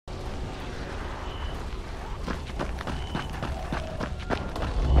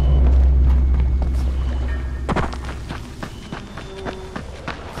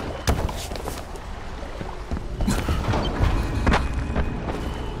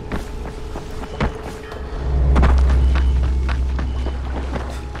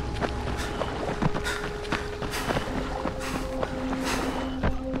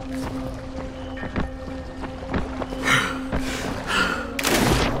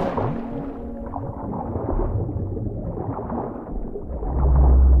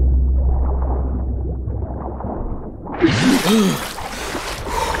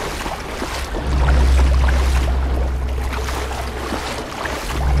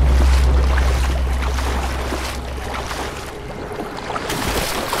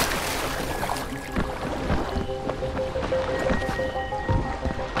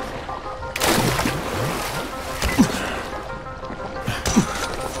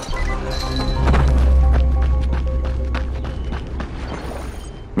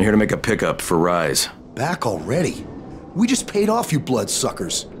I'm here to make a pickup for Rais. Back already? We just paid off you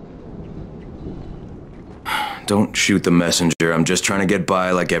bloodsuckers. Don't shoot the messenger. I'm just trying to get by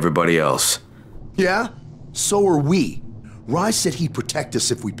like everybody else. Yeah? So are we. Rais said he'd protect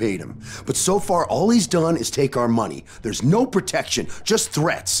us if we paid him. But so far, all he's done is take our money. There's no protection, just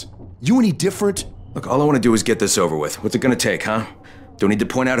threats. You any different? Look, all I want to do is get this over with. What's it gonna take, huh? Don't need to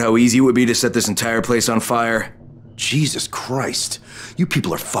point out how easy it would be to set this entire place on fire. Jesus Christ. You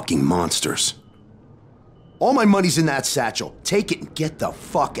people are fucking monsters. All my money's in that satchel. Take it and get the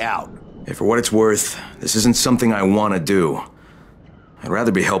fuck out. Hey, for what it's worth, this isn't something I want to do. I'd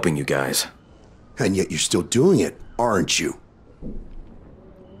rather be helping you guys. And yet you're still doing it, aren't you?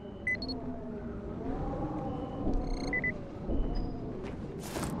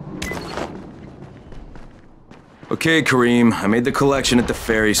 Okay, Kareem, I made the collection at the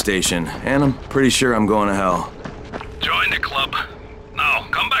ferry station, and I'm pretty sure I'm going to hell. Join the club. Now,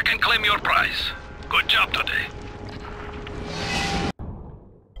 come back and claim your prize. Good job today.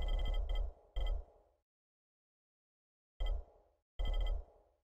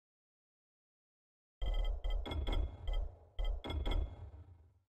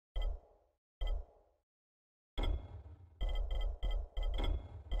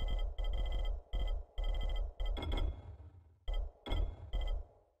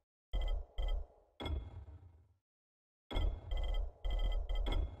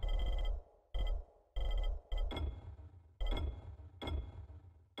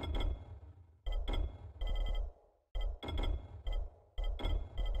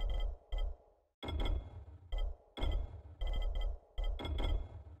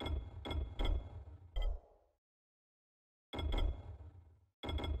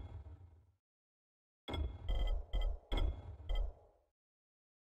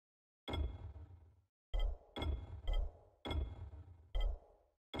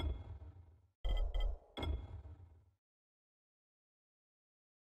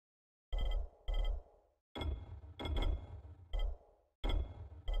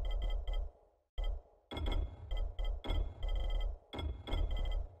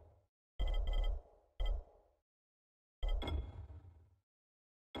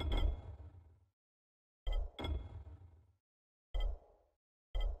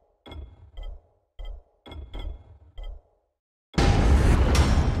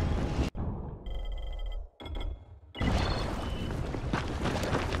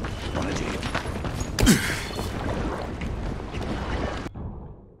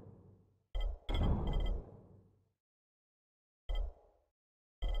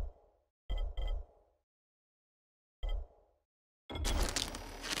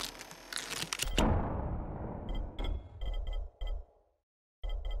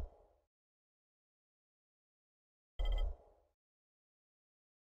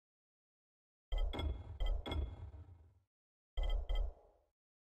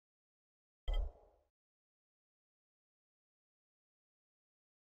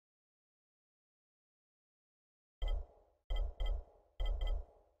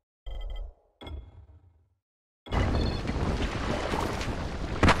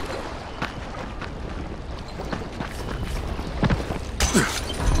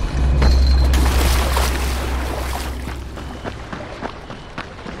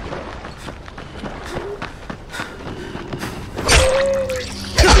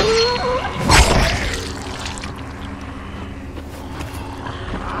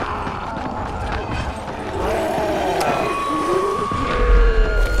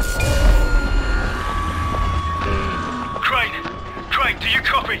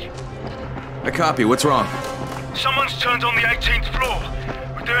 Copy, what's wrong? Someone's turned on the 18th floor.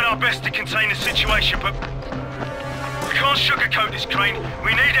 We're doing our best to contain the situation, but we can't sugarcoat this, Crane.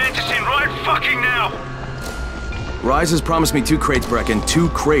 We need answers in right fucking now. Rais has promised me 2 crates, Brecken. 2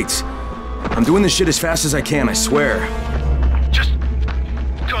 crates. I'm doing this shit as fast as I can, I swear.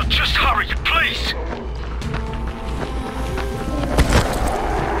 God, just hurry, please.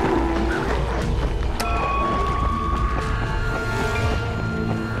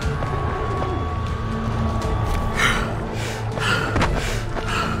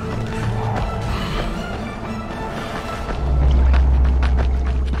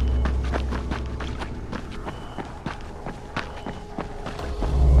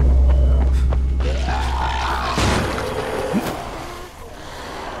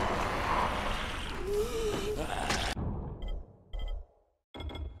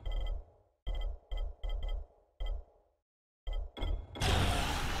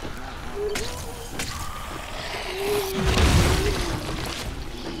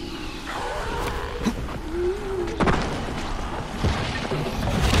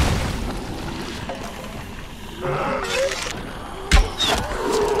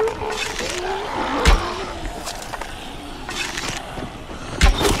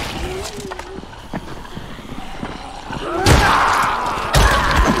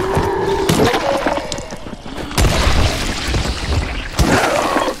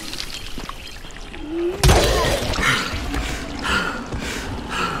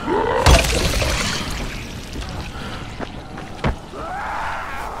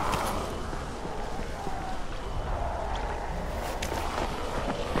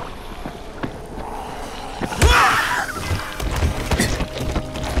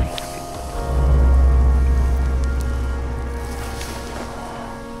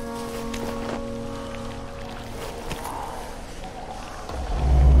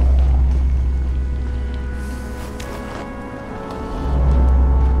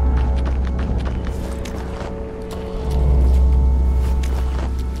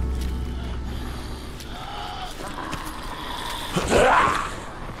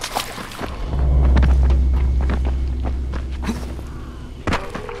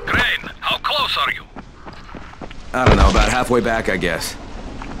 I don't know, about halfway back, I guess.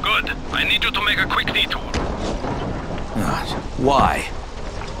 Good. I need you to make a quick detour. Why?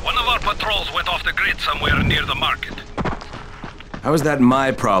 One of our patrols went off the grid somewhere near the market. How is that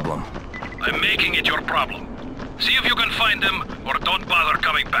my problem? I'm making it your problem. See if you can find them, or don't bother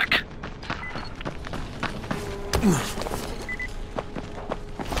coming back.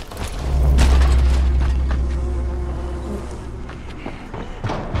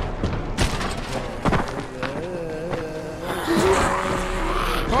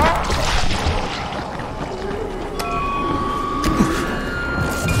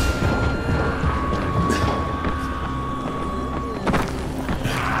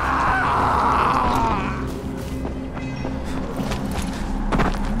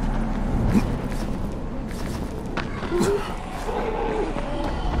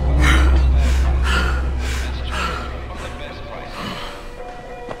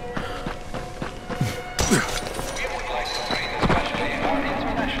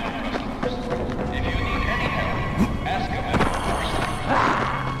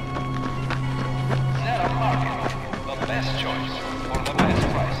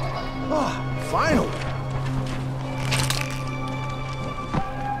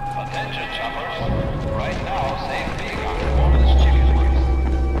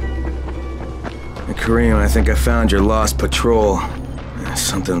 Kareem, I think I found your lost patrol.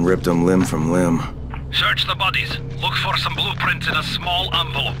 Something ripped them limb from limb. Search the bodies. Look for some blueprints in a small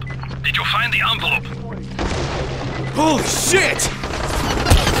envelope. Did you find the envelope? Holy shit!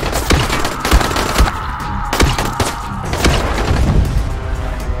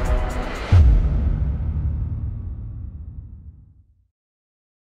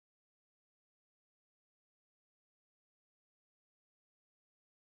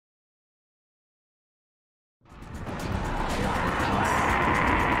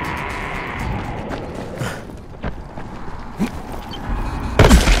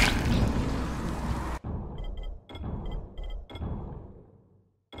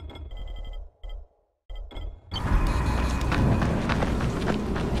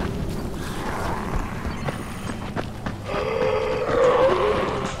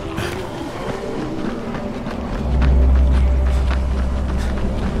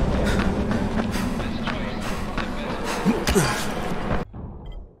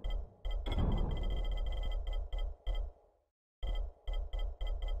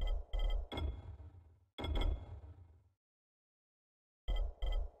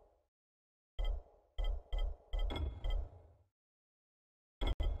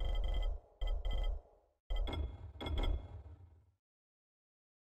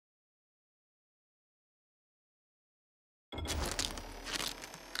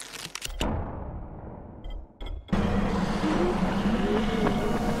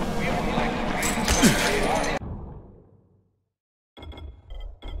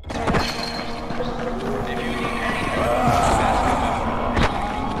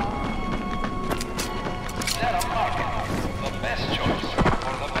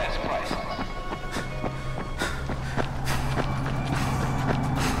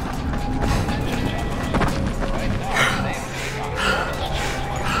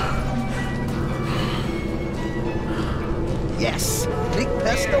 Yes, Nick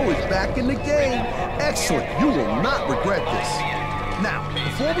Pesto is back in the game. Excellent, you will not regret this. Now,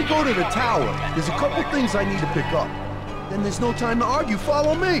 before we go to the tower, there's a couple things I need to pick up. Then there's no time to argue,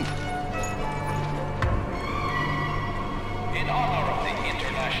 follow me. In honor of the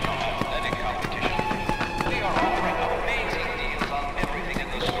International Athletic Competition, we are offering amazing deals on everything in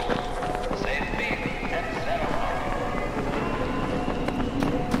the store. Save big and set apart.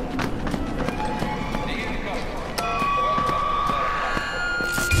 Dear customer, welcome to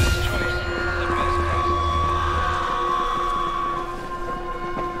Best choice, the best price.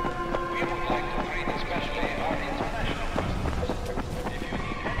 We would like to treat especially our international customers. If you need any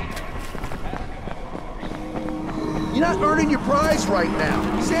help, ask a member. You're not earning your prize right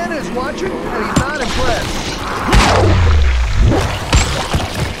now. Santa is watching, and he's not impressed.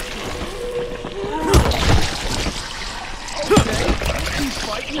 Okay, keep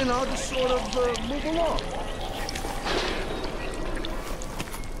fighting, and I'll just sort of move along.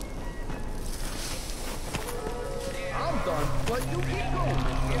 I'm done, but you keep going.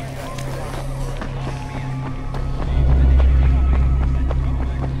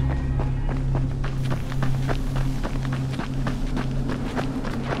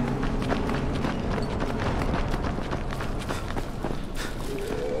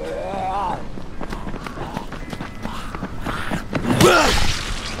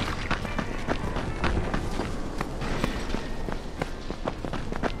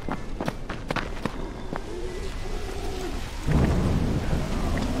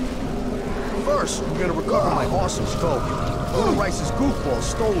 First, we're gonna recover my awesome's token. One of Rice's goofballs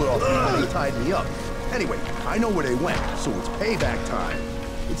stole it off me when they tied me up. Anyway, I know where they went, so it's payback time.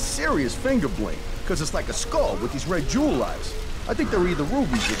 It's serious finger bling, because it's like a skull with these red jewel eyes. I think they're either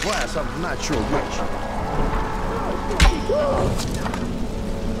rubies or glass, I'm not sure which.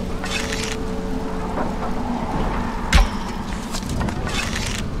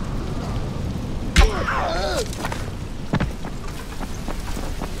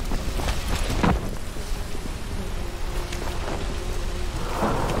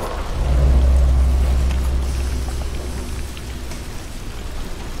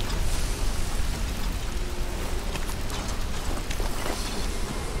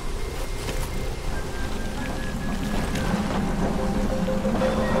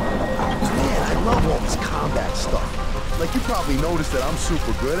 Like, you probably noticed that I'm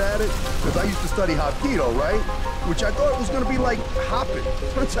super good at it, because I used to study Hapkido, right? Which I thought was gonna be like hopping.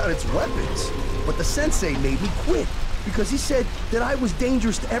 Turns out it's weapons. But the sensei made me quit, because he said that I was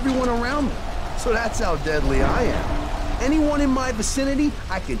dangerous to everyone around me. So that's how deadly I am. Anyone in my vicinity,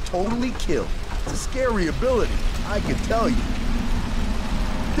 I can totally kill. It's a scary ability, I can tell you.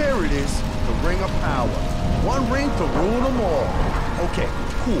 There it is, the Ring of Power. One ring to rule them all. Okay,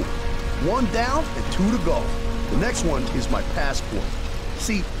 cool. One down and two to go. The next one is my passport.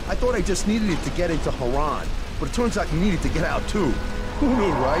 See, I thought I just needed it to get into Haran, but it turns out you needed to get out too. Who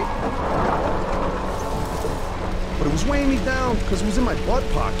knew, right? But it was weighing me down because it was in my butt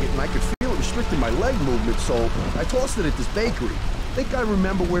pocket and I could feel it restricting my leg movement, so I tossed it at this bakery. I think I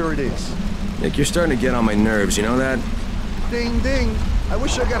remember where it is. Nick, you're starting to get on my nerves, you know that? Ding, ding. I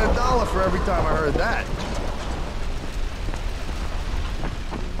wish I got $1 for every time I heard that.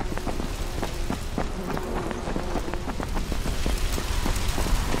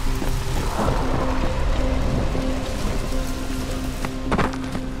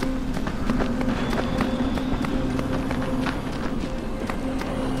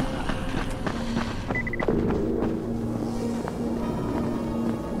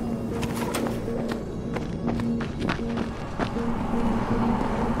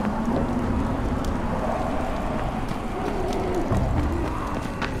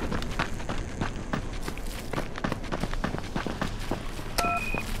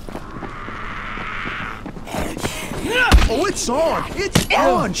 Oh, it's on! It's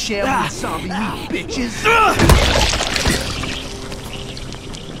on, shambling zombie, you bitches!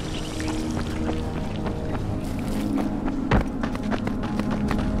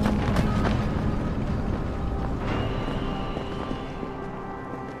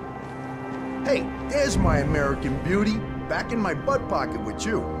 Hey, there's my American beauty, back in my butt pocket with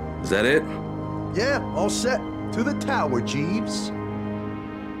you. Is that it? Yeah, all set. To the tower, Jeeves.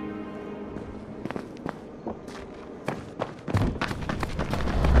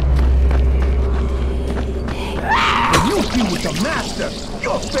 You with the master,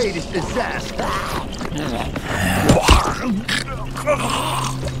 your fate is disaster.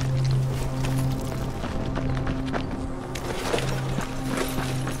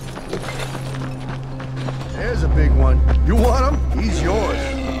 There's a big one. You want him? He's yours.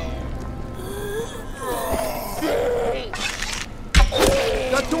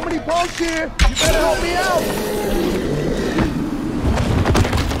 Got too many bugs here. You better help me out.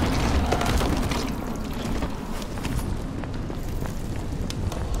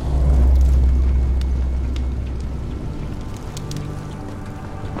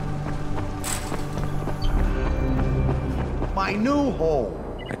 My new home.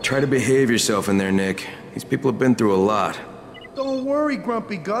 Try to behave yourself in there, Nick. These people have been through a lot. Don't worry,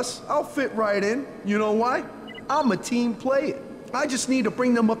 Grumpy Gus. I'll fit right in. You know why? I'm a team player. I just need to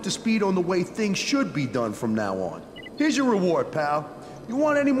bring them up to speed on the way things should be done from now on. Here's your reward, pal. You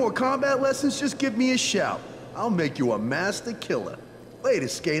want any more combat lessons? Just give me a shout. I'll make you a master killer. Later,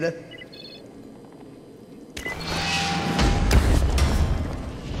 skater.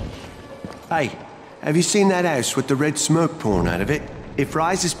 Hey, have you seen that house with the red smoke pouring out of it? If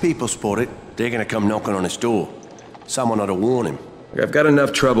Rice's people spot it, they're gonna come knocking on his door. Someone ought to warn him. I've got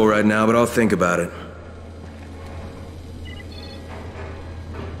enough trouble right now, but I'll think about it.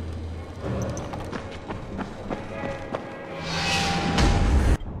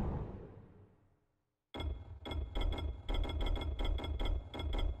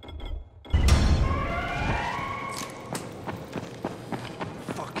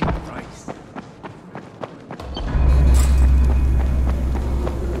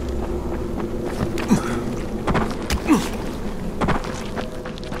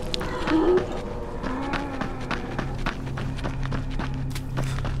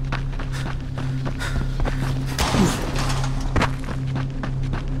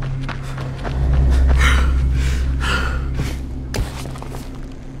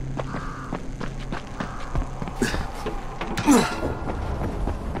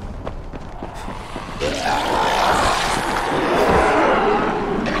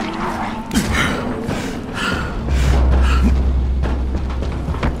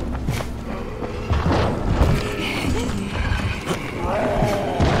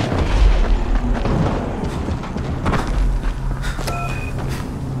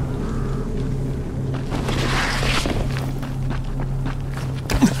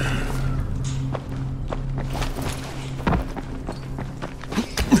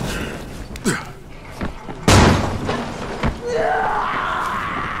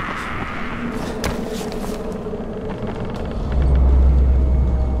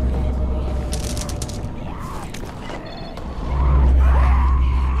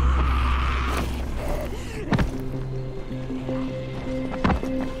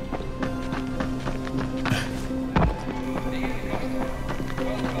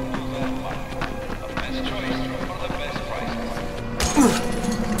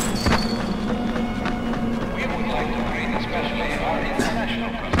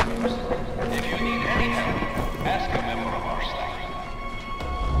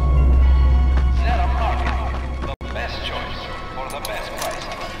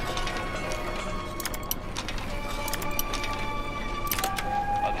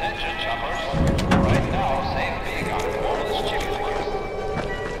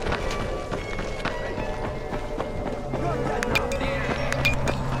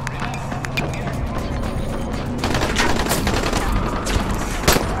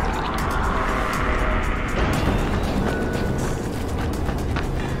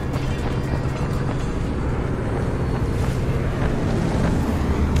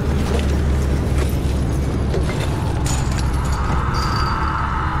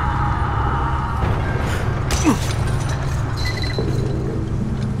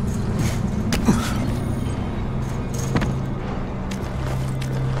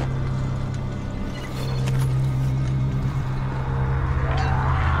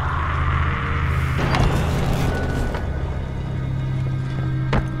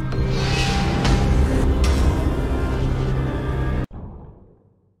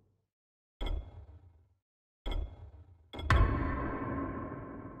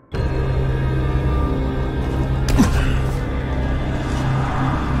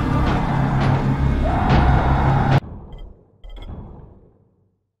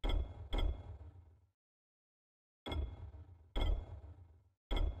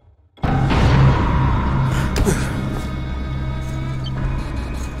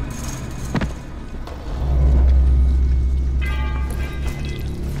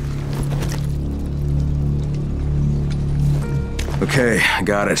 Okay, I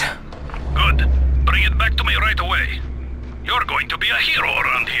got it. Good. Bring it back to me right away. You're going to be a hero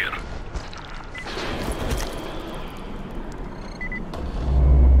around here.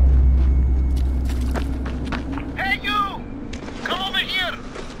 Hey, you! Come over here!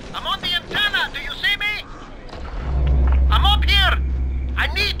 I'm on the antenna, do you see me? I'm up here! I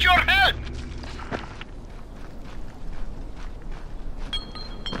need your help!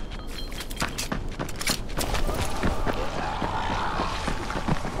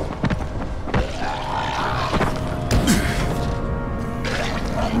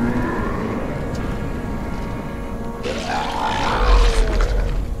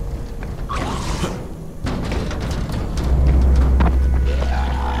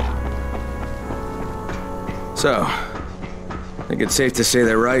 So, I think it's safe to say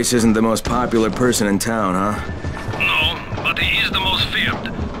that Rais isn't the most popular person in town, huh? No, but he is the most feared.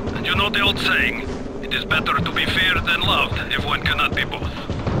 And you know the old saying, it is better to be feared than loved if one cannot be both.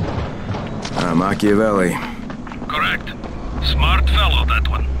 Machiavelli. Correct. Smart fellow, that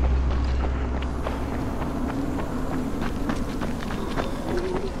one.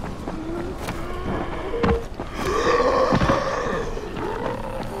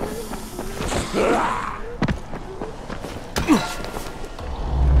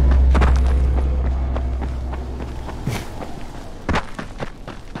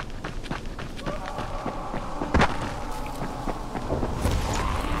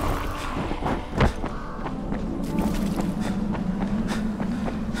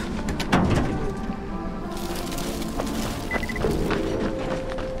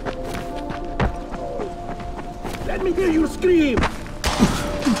 Let me hear you scream!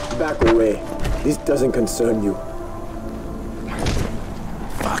 Back away. This doesn't concern you.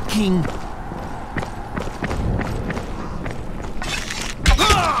 Fucking...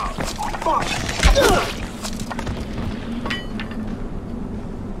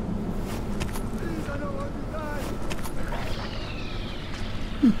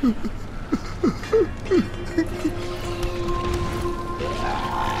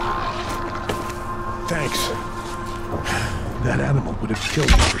 Thanks. That animal would have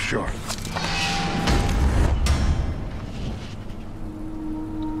killed me for sure.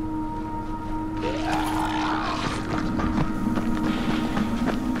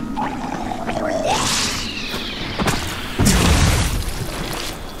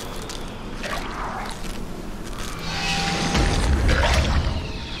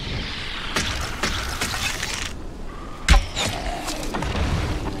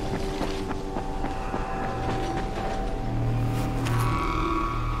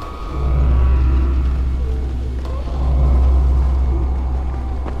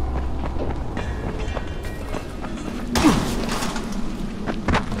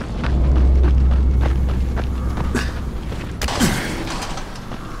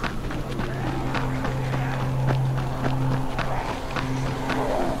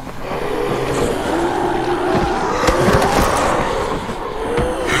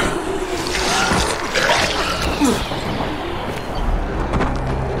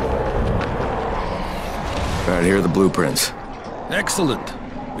 Right, here are the blueprints. Excellent.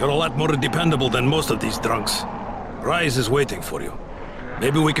 You're a lot more dependable than most of these drunks. Rais is waiting for you.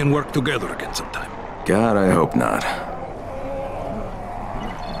 Maybe we can work together again sometime. God, I hope not.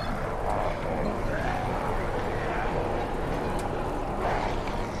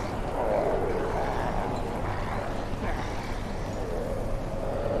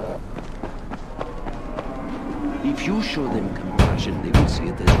 If you show them compassion, they will see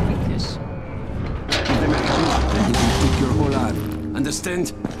it as weakness. Give them a hand, and they will take your whole arm.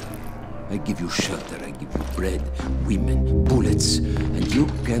 Understand? I give you shelter, I give you bread, women, bullets, and you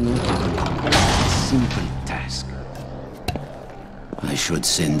cannot do a simple task. I should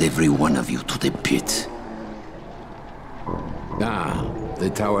send every one of you to the pit. Ah, the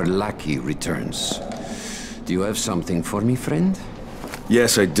tower lackey returns. Do you have something for me, friend?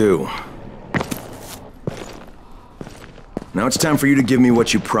 Yes, I do. Now it's time for you to give me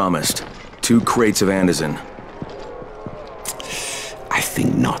what you promised. 2 crates of Anderson. I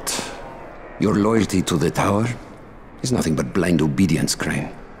think not. Your loyalty to the tower is nothing but blind obedience, Crane.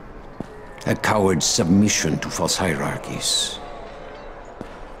 A coward's submission to false hierarchies.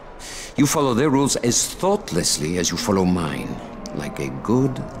 You follow their rules as thoughtlessly as you follow mine, like a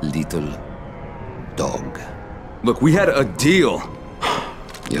good little dog. Look, we had a deal.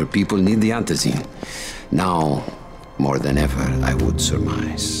 Your people need the antizin. Now, more than ever, I would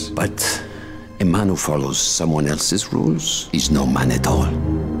surmise. But a man who follows someone else's rules is no man at all.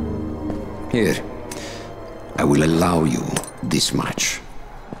 Here, I will allow you this much.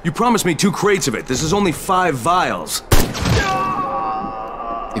 You promised me 2 crates of it. This is only 5 vials.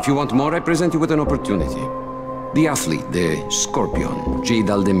 If you want more, I present you with an opportunity. The athlete, the Scorpion, Jade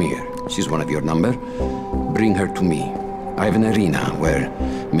Aldemir. She's one of your number. Bring her to me. I have an arena where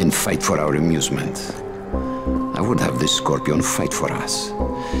men fight for our amusement. I would have this Scorpion fight for us.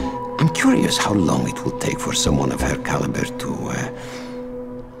 I'm curious how long it will take for someone of her caliber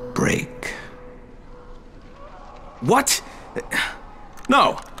to, break. What?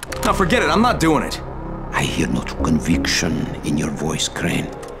 No. No, forget it. I'm not doing it. I hear no conviction in your voice, Crane.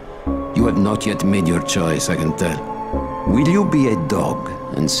 You have not yet made your choice, I can tell. Will you be a dog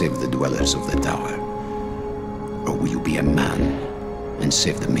and save the dwellers of the tower? Or will you be a man and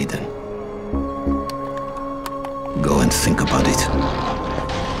save the maiden? Go and think about it.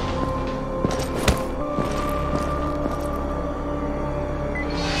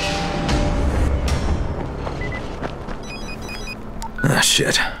 Ah,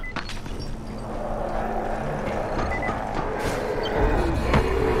 shit.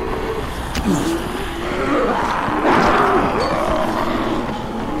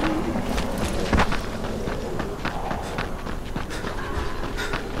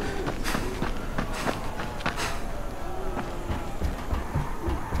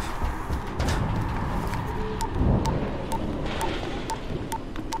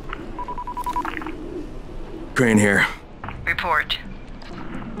 Crane here. Report.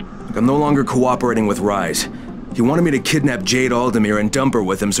 I'm no longer cooperating with Rais. He wanted me to kidnap Jade Aldemir and dump her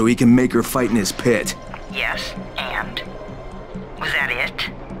with him so he can make her fight in his pit. Yes, and? Was that it?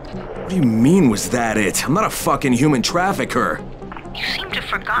 What do you mean, was that it? I'm not a fucking human trafficker. You seem to have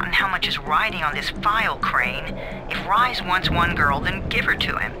forgotten how much is riding on this file, Crane. If Rais wants one girl, then give her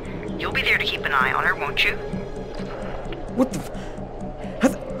to him. You'll be there to keep an eye on her, won't you?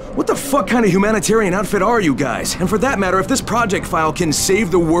 What the fuck kind of humanitarian outfit are you guys? And for that matter, if this project file can save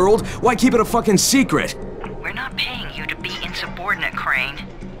the world, why keep it a fucking secret? We're not paying you to be insubordinate, Crane.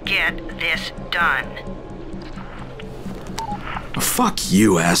 Get this done. Fuck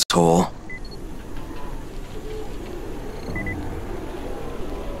you, asshole.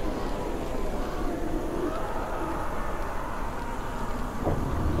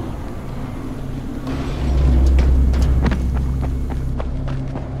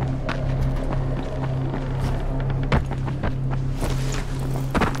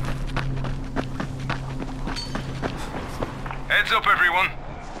 Heads up, everyone.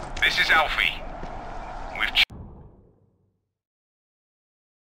 This is Alfie.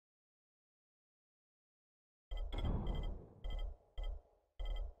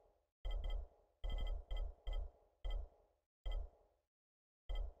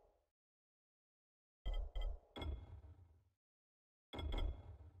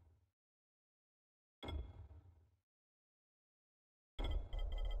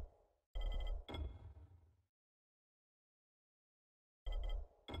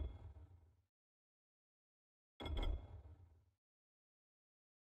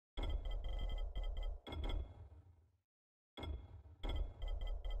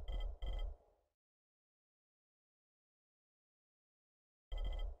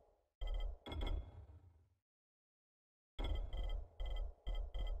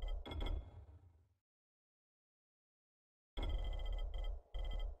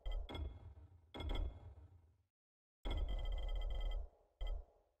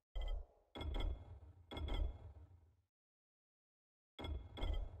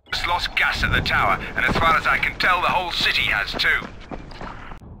 We've lost gas at the tower, and as far as I can tell, the whole city has too.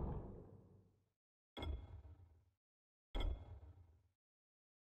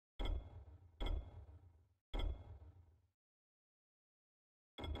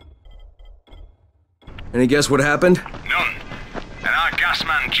 Any guess what happened? None. And our gas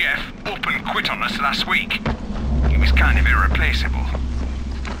man Jeff up and quit on us last week. He was kind of irreplaceable.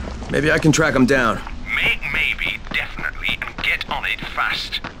 Maybe I can track him down. Make maybe, definitely, and get on it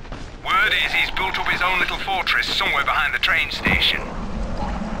fast. Word is he's built up his own little fortress somewhere behind the train station.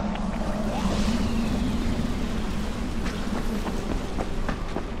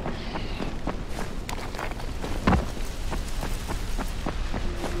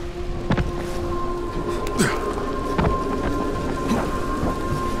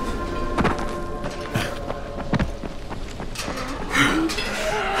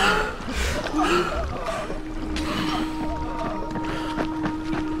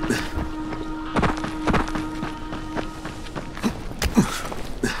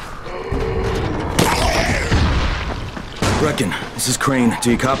 Brecken, this is Crane. Do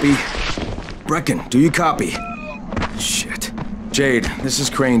you copy? Brecken, do you copy? Shit. Jade, this is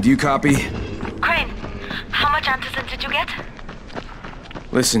Crane. Do you copy? Crane, how much antizin did you get?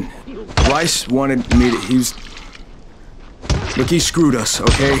 Listen, Rais wanted me to... Look, he screwed us,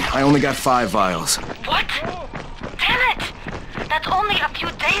 okay? I only got 5 vials. What? Damn it! That's only a few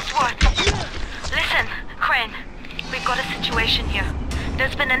days' worth. Listen, Crane, we've got a situation here.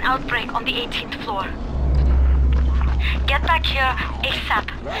 There's been an outbreak on the 18th floor. Get back here ASAP,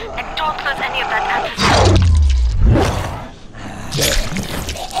 and don't lose any of that antidote.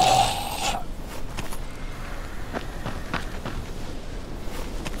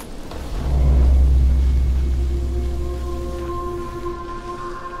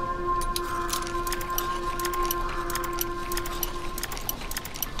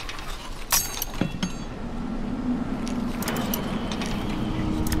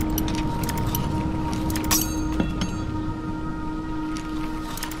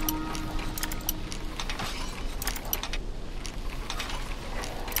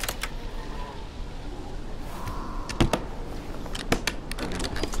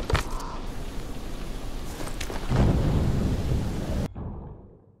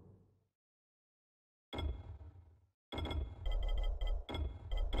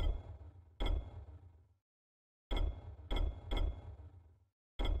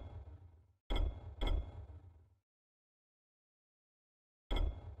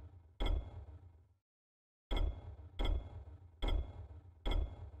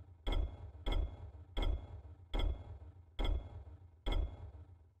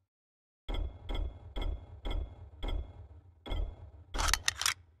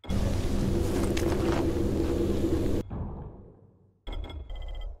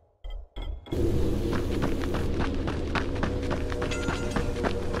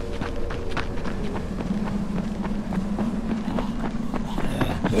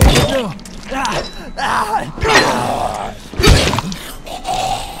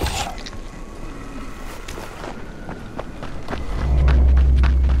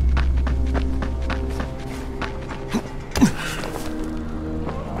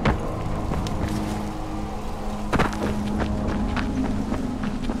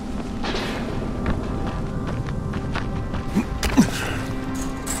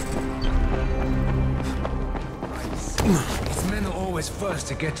 First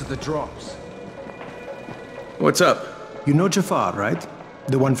to get to the drops. What's up? You know Jafar, right?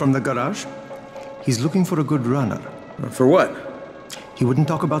 The one from the garage? He's looking for a good runner. For what? He wouldn't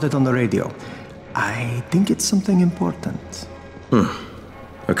talk about it on the radio. I think it's something important.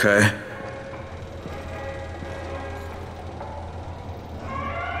 Okay.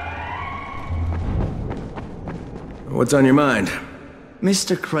 What's on your mind?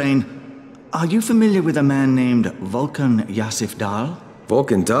 Mr. Crane, are you familiar with a man named Vulcan Yasif Dahl?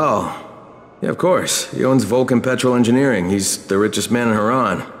 Vulcan Dahl? Yeah, of course. He owns Vulcan Petrol Engineering. He's the richest man in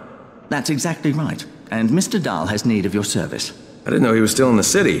Haran. That's exactly right. And Mr. Dahl has need of your service. I didn't know he was still in the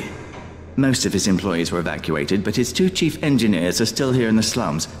city. Most of his employees were evacuated, but his 2 chief engineers are still here in the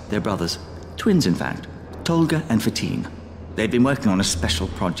slums. They're brothers. Twins, in fact. Tolga and Fatin. They've been working on a special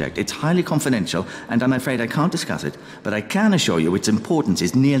project. It's highly confidential, and I'm afraid I can't discuss it, but I can assure you its importance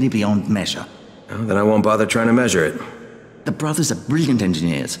is nearly beyond measure. Well, then I won't bother trying to measure it. The brothers are brilliant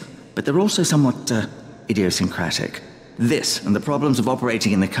engineers, but they're also somewhat idiosyncratic. This and the problems of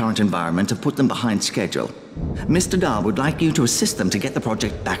operating in the current environment have put them behind schedule. Mr. Dahl would like you to assist them to get the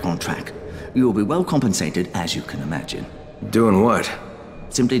project back on track. You will be well compensated, as you can imagine. Doing what?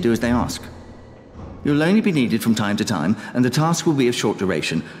 Simply do as they ask. You'll only be needed from time to time, and the task will be of short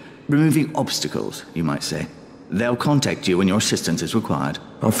duration. Removing obstacles, you might say. They'll contact you when your assistance is required.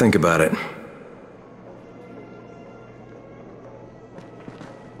 I'll think about it.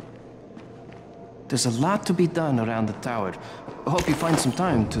 There's a lot to be done around the tower. I hope you find some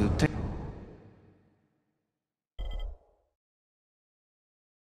time to take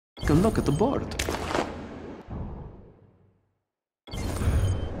a look at the board.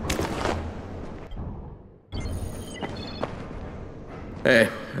 Hey,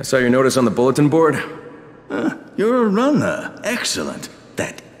 I saw your notice on the bulletin board. You're a runner. Excellent.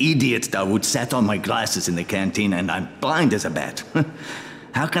 That idiot Dawood sat on my glasses in the canteen and I'm blind as a bat.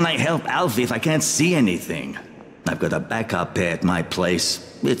 How can I help Alfie if I can't see anything? I've got a backup pair at my place.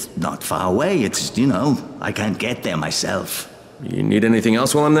 It's not far away. It's, you know, I can't get there myself. You need anything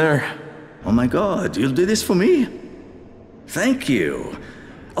else while I'm there? Oh my God, you'll do this for me? Thank you.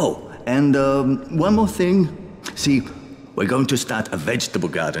 Oh, and one more thing. See, we're going to start a vegetable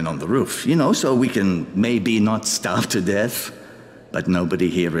garden on the roof, you know, so we can maybe not starve to death. But nobody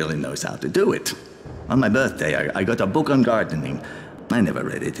here really knows how to do it. On my birthday, I got a book on gardening. I never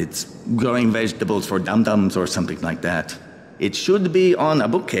read it. It's growing vegetables for dum-dums or something like that. It should be on a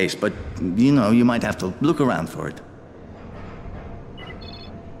bookcase, but, you know, you might have to look around for it.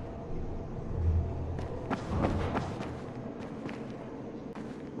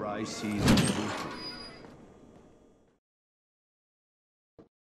 I see.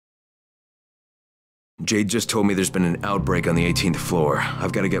 Jade just told me there's been an outbreak on the 18th floor.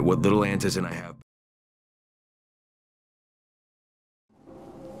 I've got to get what little antizin I have.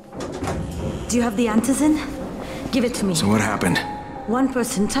 Do you have the antizin? Give it to me. So what happened? One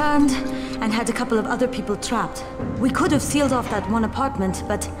person turned and had a couple of other people trapped. We could have sealed off that one apartment,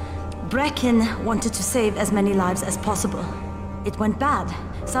 but Brecken wanted to save as many lives as possible. It went bad.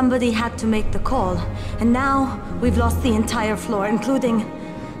 Somebody had to make the call, and now we've lost the entire floor, including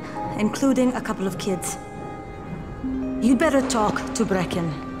a couple of kids. You'd better talk to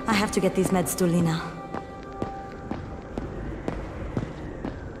Brecken. I have to get these meds to Lena.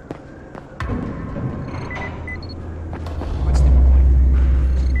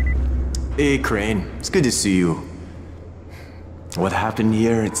 Hey, Crane. It's good to see you. What happened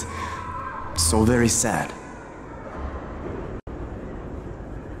here, it's so very sad.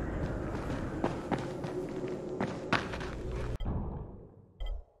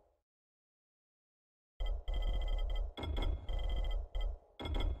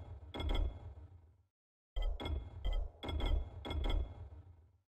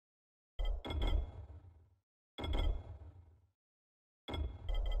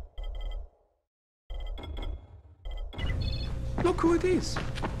 Look who it is.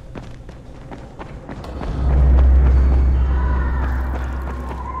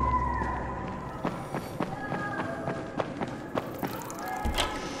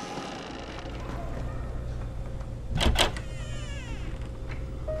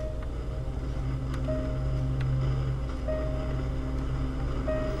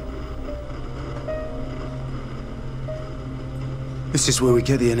 This is where we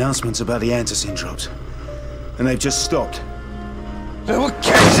get the announcements about the antizin drops. And they've just stopped. There were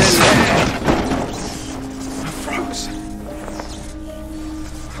kids in there! I froze.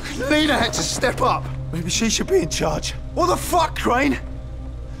 Lena had to step up. Maybe she should be in charge. What the fuck, Crane?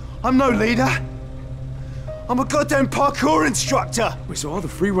 I'm no leader. I'm a goddamn parkour instructor. Wait, so all the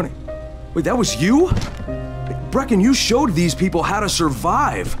free running... Wait, that was you? Brecken, you showed these people how to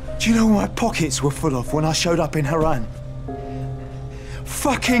survive. Do you know what my pockets were full of when I showed up in Haran?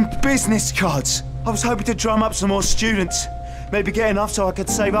 Fucking business cards. I was hoping to drum up some more students. Maybe get enough so I could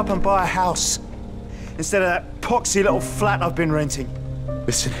save up and buy a house. Instead of that poxy little flat I've been renting.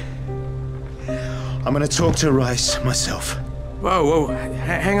 Listen, I'm gonna talk to Rais myself. Whoa,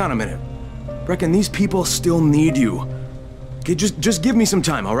 hang on a minute. Brecken, these people still need you. Okay, just give me some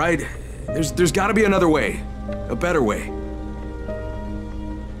time, all right? There's gotta be another way. A better way.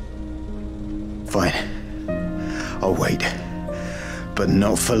 Fine. I'll wait. But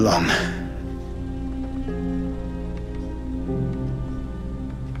not for long.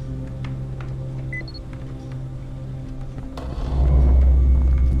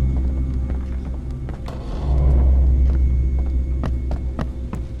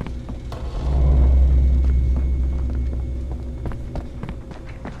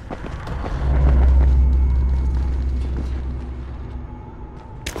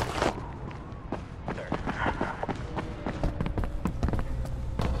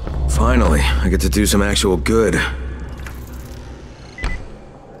 Finally, I get to do some actual good.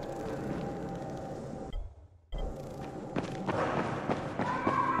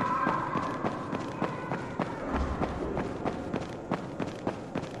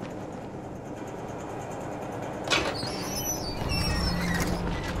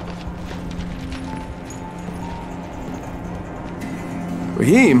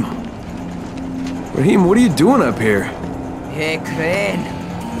 Raheem? Raheem, what are you doing up here? Hey, Crane.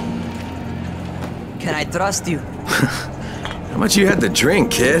 Can I trust you? How much you had to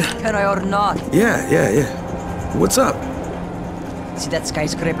drink, kid? Can I or not? Yeah. What's up? See that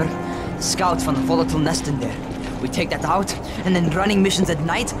skyscraper? Scouts found a volatile nest in there. We take that out, and then running missions at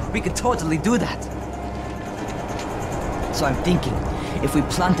night, we could totally do that. So I'm thinking, if we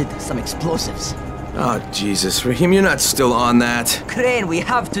planted some explosives. Oh, Jesus. Raheem, you're not still on that. Crane, we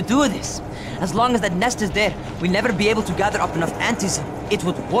have to do this. As long as that nest is there, we'll never be able to gather up enough antizin. It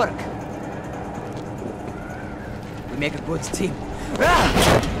would work. Make a good team.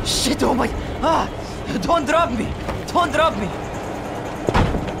 Ah! Shit, oh my... Ah! Don't drop me! Don't drop me!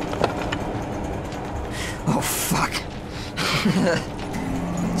 Oh, fuck.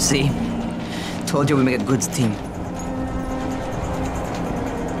 See? Told you we make a good team.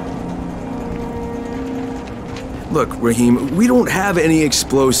 Look, Raheem, we don't have any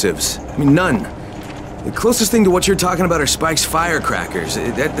explosives. I mean, none. The closest thing to what you're talking about are Spike's firecrackers.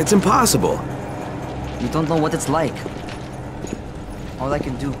 That's impossible. You don't know what it's like. All I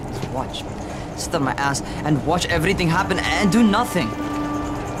can do is watch. Sit on my ass and watch everything happen and do nothing.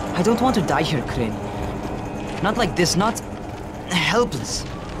 I don't want to die here, Crane. Not like this, not helpless.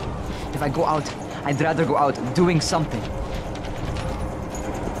 If I go out, I'd rather go out doing something.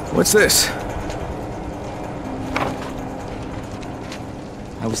 What's this?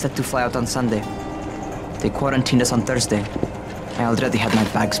 I was set to fly out on Sunday. They quarantined us on Thursday. I already had my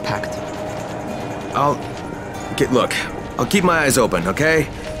bags packed. Look, I'll keep my eyes open, okay?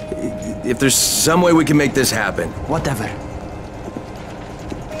 If there's some way we can make this happen. Whatever.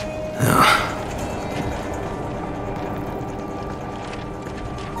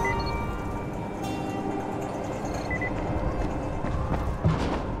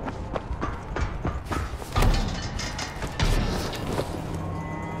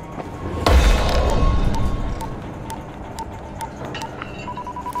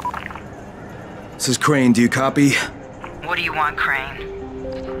 This is Crane, do you copy? What do you want, Crane?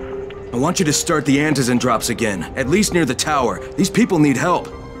 I want you to start the antizen drops again, at least near the tower. These people need help.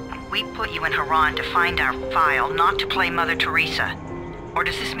 We put you in Haran to find our file, not to play Mother Teresa. Or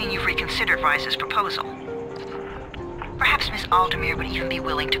does this mean you've reconsidered Rice's proposal? Perhaps Miss Aldemir would even be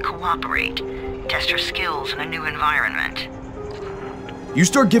willing to cooperate, test her skills in a new environment. You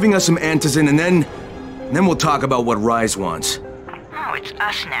start giving us some antizin and then we'll talk about what Rais wants. Oh, it's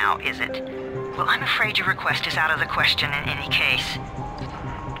us now, is it? Well, I'm afraid your request is out of the question in any case.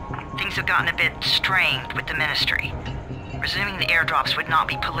 Things have gotten a bit strained with the Ministry. Resuming the airdrops would not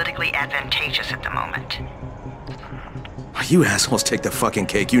be politically advantageous at the moment. You assholes take the fucking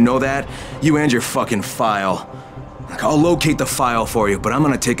cake, you know that? You and your fucking file. Like, I'll locate the file for you, but I'm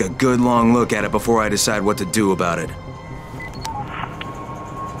gonna take a good long look at it before I decide what to do about it.